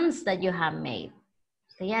plans that you have made.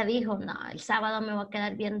 Usted ya dijo, no, el sábado me voy a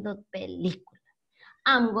quedar viendo película.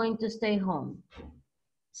 I'm going to stay home.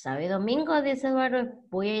 Sábado y domingo, dice Eduardo,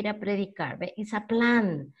 voy a ir a predicar. ¿Ve? It's a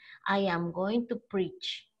plan. I am going to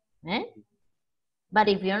preach. ¿Eh? But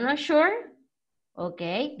if you're not sure,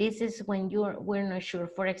 okay, this is when we're not sure.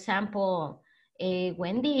 For example,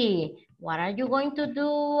 Wendy, what are you going to do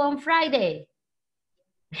on Friday?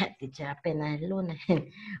 Teacher, apenas el lunes.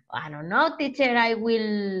 I don't know, teacher, I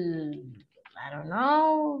don't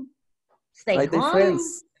know, stay Friday home.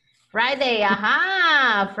 friends. Friday,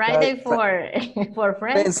 aha, Friday for, for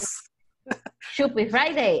friends. Friends. Should be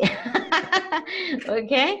Friday.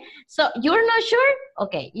 Okay, so you're not sure?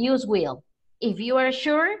 Okay, use will. If you are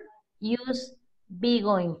sure, use be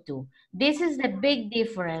going to. This is the big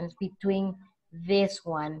difference between this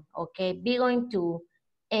one, okay? Be going to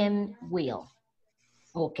and will.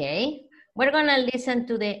 Okay, we're gonna listen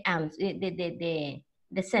to the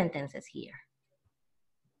sentences here.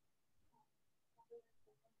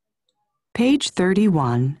 Page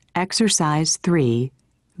 31, Exercise 3,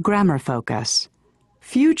 Grammar Focus.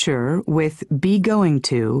 Future with be going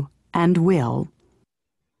to and will.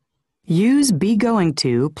 Use be going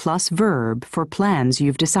to plus verb for plans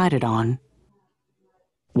you've decided on.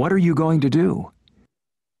 What are you going to do?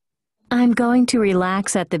 I'm going to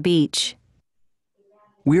relax at the beach.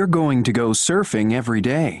 We're going to go surfing every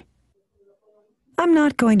day. I'm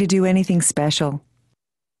not going to do anything special.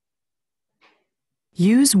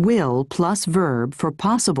 Use will plus verb for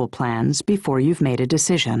possible plans before you've made a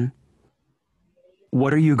decision.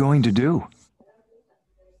 What are you going to do?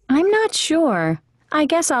 I'm not sure. I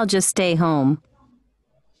guess I'll just stay home.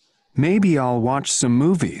 Maybe I'll watch some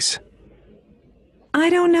movies. I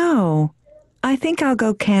don't know. I think I'll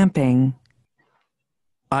go camping.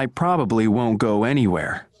 I probably won't go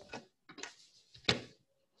anywhere.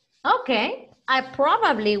 Okay, I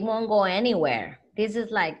probably won't go anywhere. This is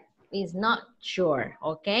like, is not sure,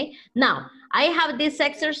 okay? Now, I have these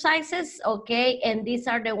exercises, okay? And these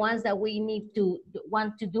are the ones that we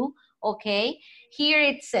want to do, okay? Here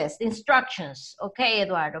it says instructions, okay,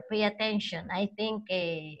 Eduardo, pay attention. I think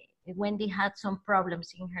Wendy had some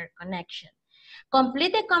problems in her connection.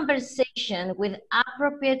 Complete a conversation with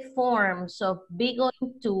appropriate forms of be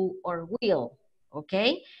going to or will,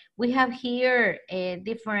 okay? We have here a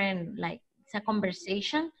different, like, it's a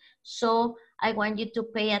conversation. So I want you to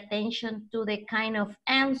pay attention to the kind of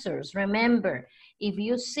answers. Remember, if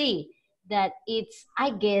you see that it's,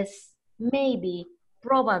 I guess, maybe,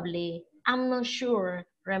 probably, I'm not sure,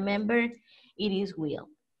 remember, it is will.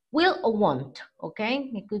 Will or won't,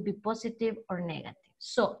 okay? It could be positive or negative.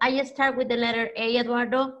 So I start with the letter A,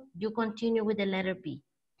 Eduardo. You continue with the letter B.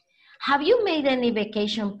 Have you made any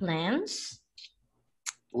vacation plans?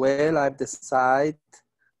 Well, I've decided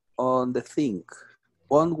on the thing.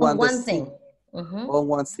 On one thing. thing. Mm-hmm. On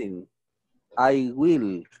one thing. I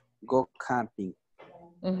will go camping.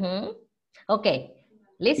 Mm-hmm. Okay,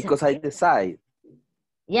 listen. Because I decide.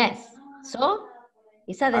 Yes, so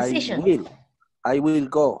it's a decision. I will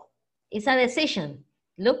go. It's a decision.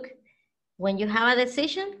 Look, when you have a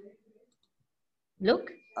decision,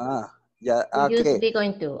 look. Yeah, You okay. use be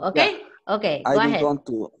going to, okay? Yeah. Okay, go ahead. Going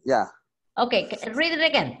to, yeah. Okay, read it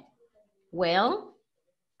again. Well,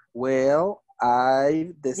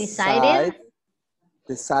 I decided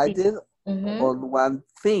mm-hmm. on one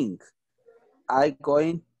thing. I'm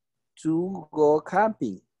going to go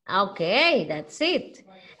camping. Okay, that's it.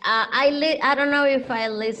 I don't know if I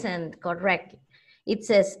listened correctly. It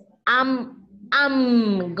says, I'm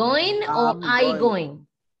going or I going?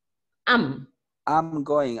 I'm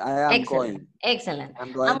going. I am going. Excellent.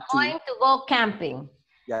 I'm going to go camping.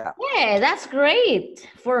 Yeah. Yeah, that's great.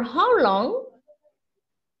 For how long?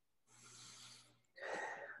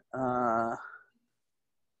 I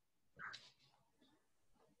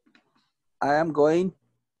am going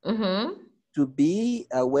to be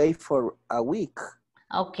away for a week.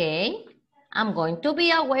 Okay. I'm going to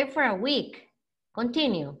be away for a week.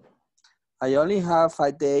 Continue. I only have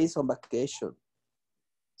 5 days on vacation.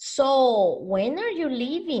 So, when are you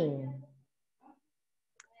leaving?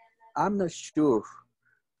 I'm not sure.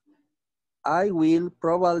 I will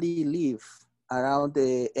probably leave around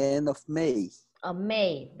the end of May. Of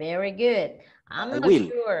May, very good. I'm not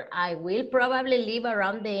sure. I will probably leave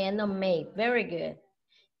around the end of May. Very good.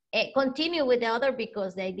 Continue with the other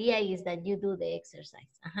because the idea is that you do the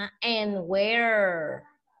exercise. And where?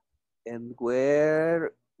 And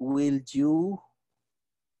where will you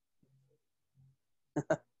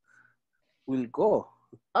will go?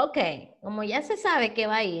 Okay, como ya se sabe que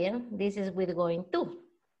va a ir, this is with going to.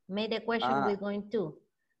 Make the question with Ah, going to.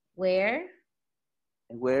 Where?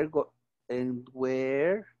 and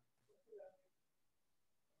where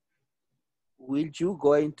will you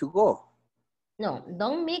going to go? No,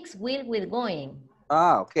 don't mix will with going.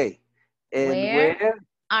 Ah, okay. And Where where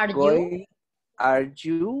are you? going are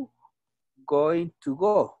you going to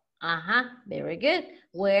go? Very good.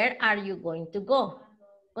 Where are you going to go?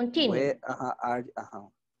 Continue. Where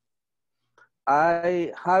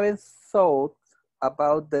I haven't thought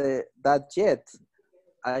about that yet.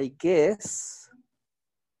 I guess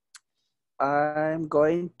I'm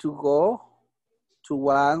going to go to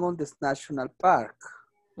one on this national parks.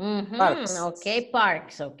 Okay,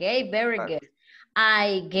 parks. Okay, very Park. good.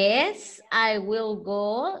 I guess I will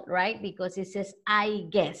go, right? Because it says I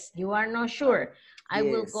guess. You are not sure. I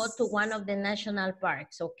will go to one Yes. of the national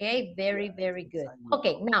parks. Okay, very, very Yes, good. I will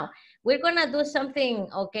Okay, go. now we're gonna do something.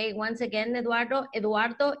 Okay, once again, Eduardo.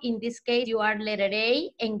 Eduardo, in this case, you are letter A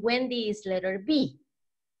and Wendy is letter B.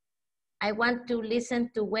 I want to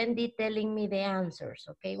listen to Wendy telling me the answers.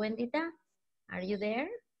 Okay, Wendyta, are you there?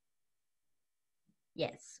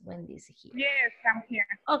 Yes, Wendy's here. Yes, I'm here.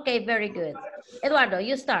 Okay, very good. Eduardo,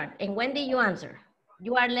 you start. And Wendy, you answer.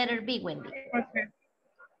 You are letter B, Wendy. Okay.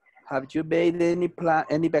 Have you made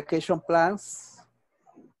any vacation plans?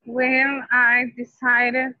 Well, I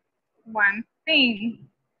decided one thing.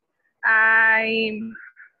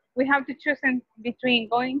 We have to choose between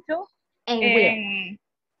going to And will. and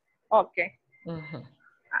okay. Mhm.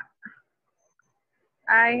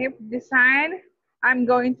 I have decided I'm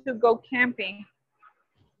going to go camping.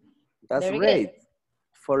 That's Very good. great.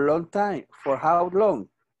 For a long time. For how long?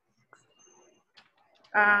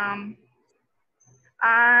 Um,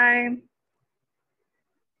 I'm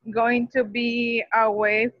going to be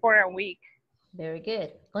away for a week. Very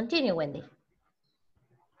good. Continue, Wendy.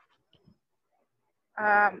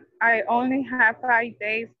 I only have 5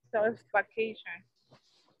 days of vacation.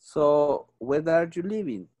 So when are you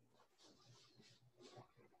leaving?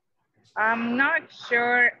 I'm not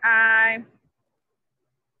sure. I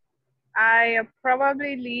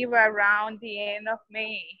probably leave around the end of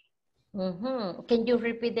May. Can you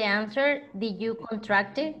repeat the answer? Did you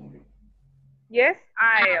contract it? Yes,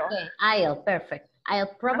 I'll. Okay, I'll, perfect. I'll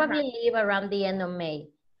Uh-huh. probably leave around the end of May.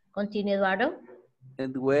 Continue, Eduardo.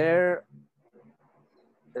 And where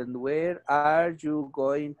are you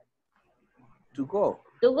going to go?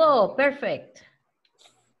 To go, perfect.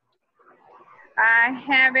 I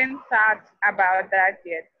haven't thought about that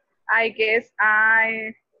yet. I guess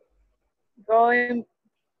I going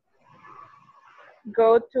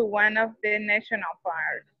go to one of the national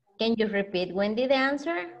parks. Can you repeat, Wendy, the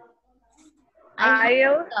answer? I haven't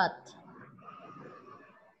I'll thought.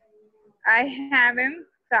 I haven't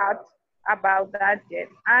thought about that yet.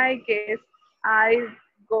 I guess I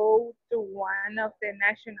go to one of the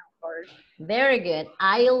national parks. Very good.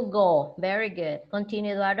 I'll go. Very good.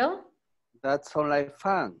 Continue, Eduardo. That sounds like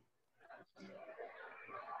fun.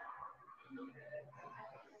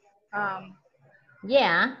 Um,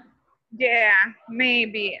 Yeah. yeah,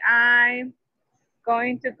 maybe I'm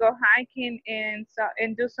going to go hiking and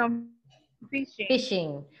do some fishing.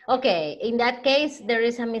 Fishing. Okay, in that case, there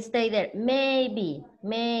is a mistake there. Maybe,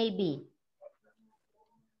 maybe.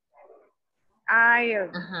 I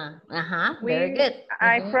Very we good.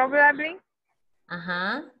 I probably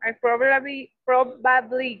Uh-huh. I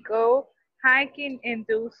probably go hiking and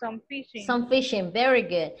do some fishing. Some fishing, very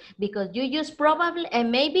good. Because you use probably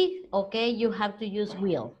and maybe, okay, you have to use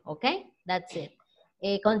will, okay? That's it.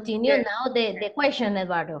 Continue Yes. now the question,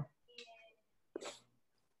 Eduardo.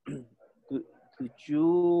 Could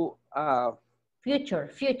you Future.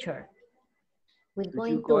 We're could you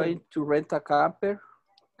going to. going to rent a camper?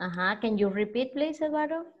 Can you repeat, please,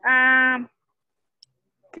 Eduardo?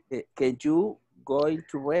 Can you going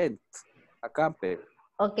to rent a camper?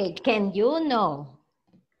 Okay, can you know?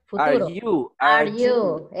 Are Futuro. you Are are you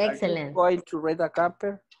you? are you Excellent. going to rent a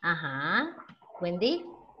camper? Wendy?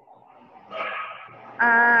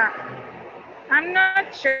 I'm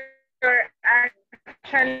not sure.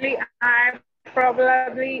 Actually, I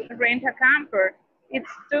probably rent a camper. It's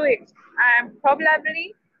too I'm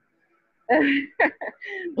probably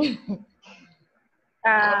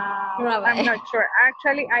I'm not sure.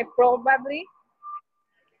 Actually, I probably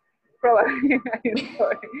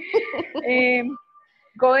sorry.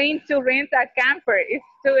 Going to rent a camper is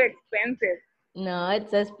too expensive. No, it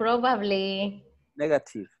says probably.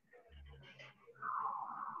 Negative.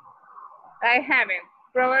 I haven't.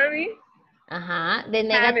 Probably The have it.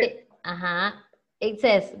 negative. It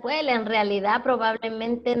says, well, en realidad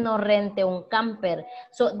probablemente no rente un camper.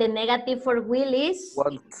 So the negative for will is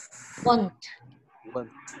Want. want.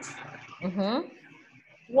 Want.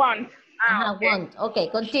 Want. Ah, okay. Want. Okay,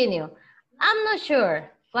 continue. I'm not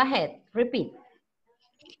sure. Go ahead, repeat.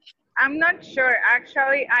 I'm not sure.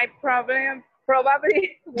 Actually, I probably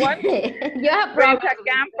want You have rent probably. a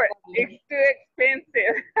camper. It's too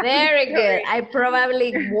expensive. I'm Very good. sorry. I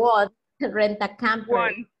probably won't rent a camper.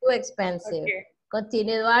 Want. It's too expensive. Okay.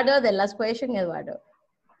 Continue, Eduardo. The last question, Eduardo.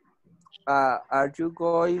 Are you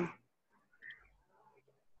going?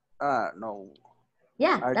 No.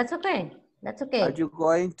 Yeah, Are, that's okay. That's are okay. you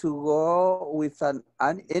going to go with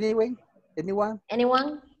anyone? Anyone?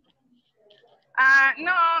 Anyone?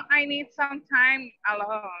 No, I need some time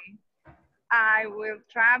alone. I will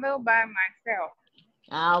travel by myself.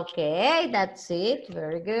 Okay, that's it.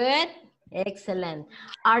 Very good. Excellent.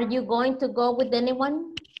 Are you going to go with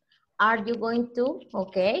anyone? Are you going to?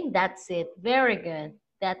 Okay, that's it. Very good.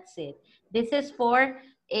 That's it. This is for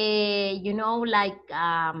a, you know, like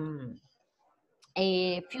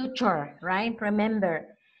a future, right? Remember,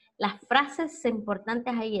 las frases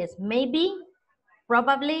importantes ahí es maybe,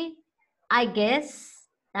 probably, I guess,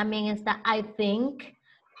 también está I think,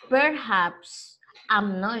 perhaps,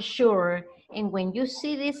 I'm not sure. And when you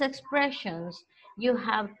see these expressions, you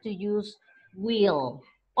have to use will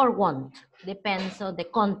or want, depends on the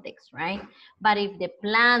context, right? But if the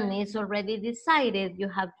plan is already decided, you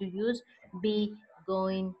have to use be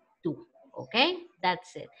going to, okay?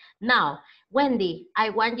 That's it. Now, Wendy,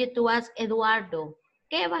 I want you to ask Eduardo,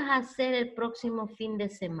 ¿qué vas a hacer el próximo fin de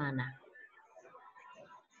semana?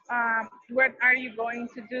 What are you going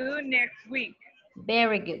to do next week?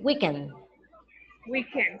 Very good. Weekend.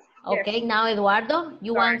 Weekend. Okay, Yes. now Eduardo,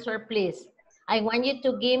 you Sorry. answer, please. I want you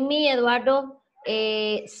to give me, Eduardo,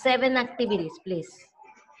 7 activities, please.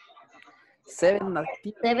 7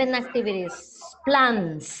 activities. 7 activities,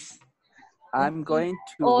 plans. I'm going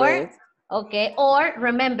to Or, rest. okay, or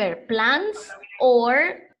remember, plans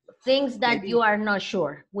or things that Maybe. you are not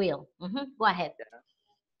sure. Will. Go ahead.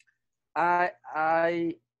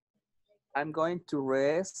 I'm going to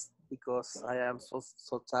rest because I am so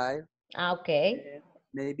tired. Okay.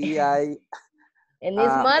 Maybe I. And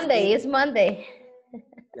it's Monday. It's Monday.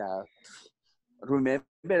 Yeah.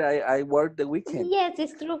 Remember, I work the weekend. Yes,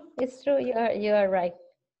 it's true. It's true. You are right.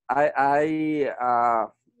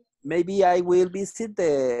 Maybe I will visit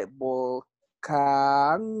the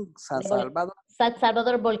volcán San Salvador. San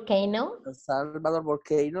Salvador volcano. San Salvador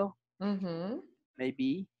volcano.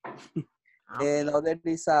 Maybe. And other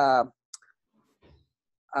is I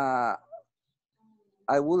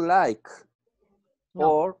would like,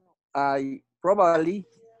 or I probably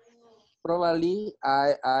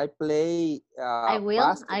I play I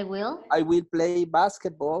will play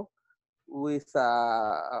basketball with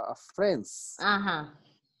friends.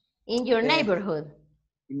 In your neighborhood.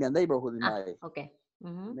 In my neighborhood, in my okay.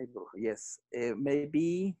 neighborhood, yes.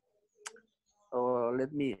 Maybe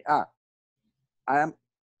let me I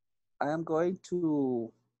am going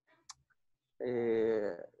to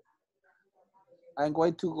I'm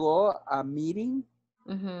going to go a meeting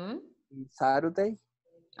Saturday.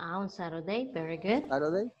 On Saturday, very good.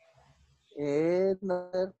 Saturday. And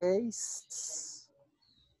another case,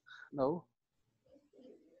 no.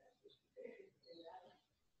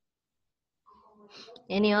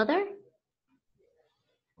 Any other?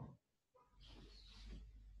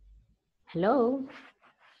 Hello?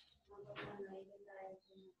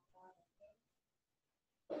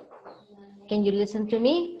 Can you listen to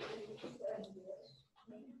me?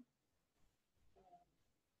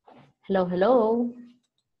 Hello, hello.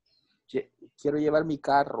 Quiero llevar mi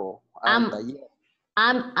carro al taller.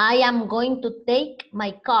 I am going to take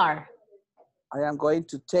my car. I am going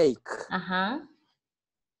to take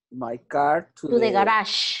my car to the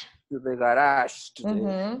garage. To the garage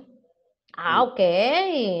today.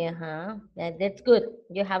 Okay. That's good.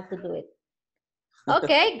 You have to do it.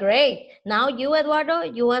 Okay, great. Now you, Eduardo,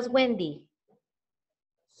 you ask Wendy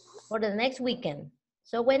for the next weekend.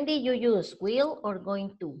 So Wendy, you use will or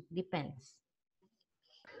going to? Depends.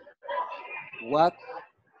 What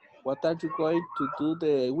are you going to do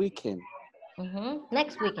the weekend?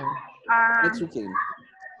 Next weekend. Next weekend.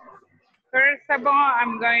 First of all,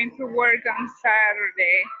 I'm going to work on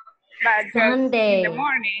Saturday, but Sunday. Just in the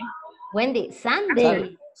morning. Wendy,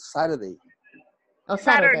 Sunday. Saturday. Oh,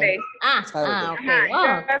 Saturday. Saturday. Okay.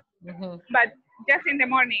 But just in the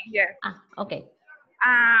morning, yes. Okay.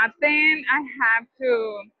 Then I have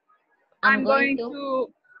to, I'm going to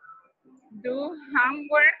do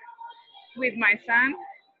homework with my son.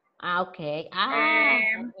 Okay.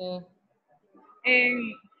 And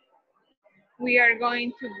we are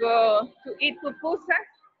going to go to eat pupusas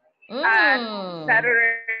at Mm.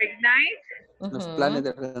 Saturday night. Los planes Mhm.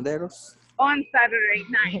 de renderos. On Saturday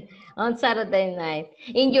night. On Saturday night.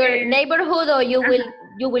 In your And neighborhood, or you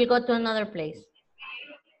will go to another place?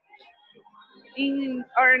 in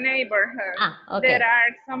our neighborhood, Ah, there okay. are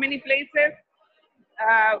so many places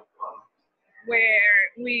uh, where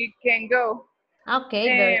we can go.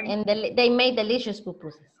 Okay, Um, and they made delicious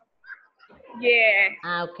pupusas. yeah.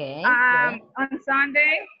 Ah, okay, good. On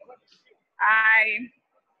Sunday, I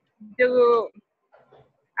do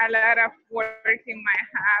a lot of work in my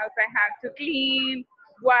house. I have to clean,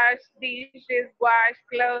 wash dishes, wash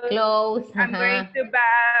clothes. Clothes, I'm going to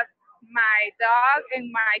bath my dog and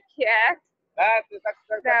my cat.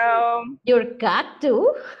 So, Your cat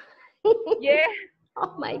too? yeah,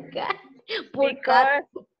 Oh my God, poor cat.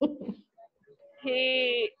 because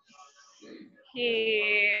he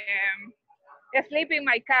he asleep in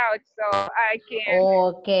my couch, so I can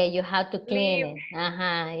Okay, you have to clean leave. it.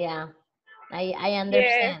 Uh-huh, yeah. I Yes,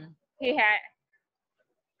 understand. he had.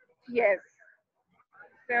 Yes.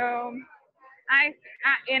 So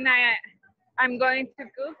I'm going to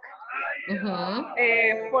cook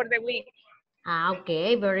Mm-hmm. for the week. Ah,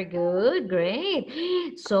 okay, very good, great.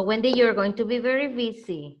 So Wendy, you're going to be very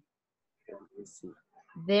busy.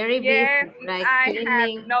 Very Yes, busy, right? I have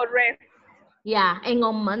Cleaning. no rest. Yeah, and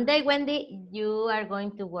on Monday, Wendy, you are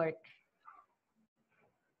going to work.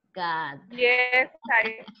 God. Yes,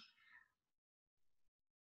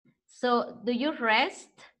 So do you rest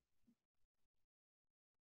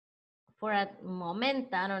for a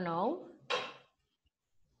moment? I don't know.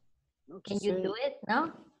 No, she Can you do said it?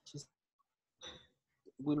 No? she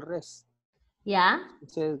will rest. Yeah? She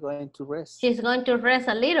said going to rest. She's going to rest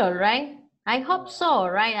a little, right? I hope Yeah. so,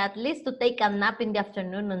 right? At least to take a nap in the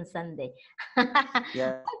afternoon on Sunday.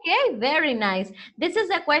 Yeah. Okay, very nice. This is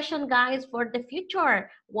a question, guys, for the future.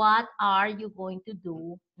 What are you going to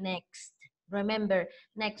do next? Remember,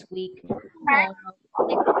 next week, tomorrow,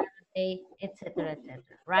 next Saturday, etc., etc.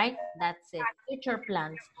 Right? That's it. Future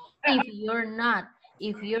plans. If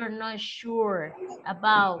you're not sure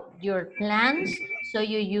about your plans, so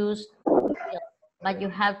you use will, but you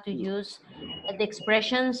have to use the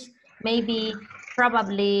expressions maybe,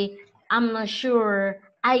 probably, I'm not sure,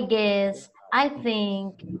 I guess, I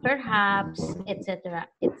think, perhaps, etc.,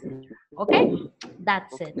 etc. Okay,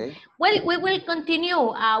 that's it. Okay. Well, we will continue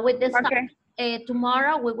with this topic. okay.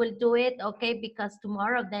 Tomorrow we will do it, okay, because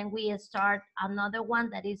tomorrow then we start another one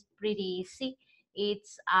that is pretty easy.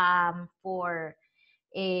 It's for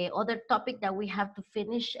a other topic that we have to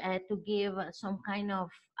finish to give some kind of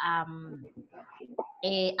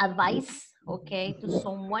advice, okay, to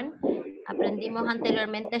someone. Aprendimos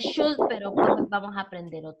anteriormente should, pero pues hoy vamos a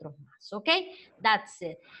aprender otros más, okay? That's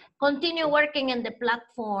it. Continue working in the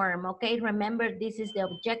platform, okay? Remember, this is the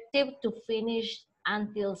objective, to finish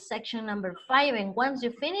until section number 5, and once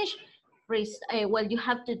you finish, well, you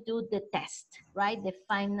have to do the test, right? The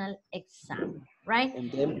final exam, right?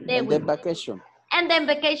 And then They will, vacation. and then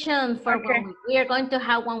vacation for Okay. 1 week. We are going to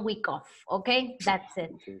have 1 week off, okay? That's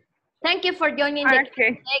it. Okay. Thank you for joining the class Okay.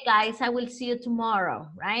 today, guys. I will see you tomorrow,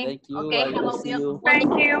 right? Thank you. Okay, I have will a see you. wonderful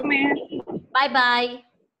Thank you, day. miss. Bye-bye.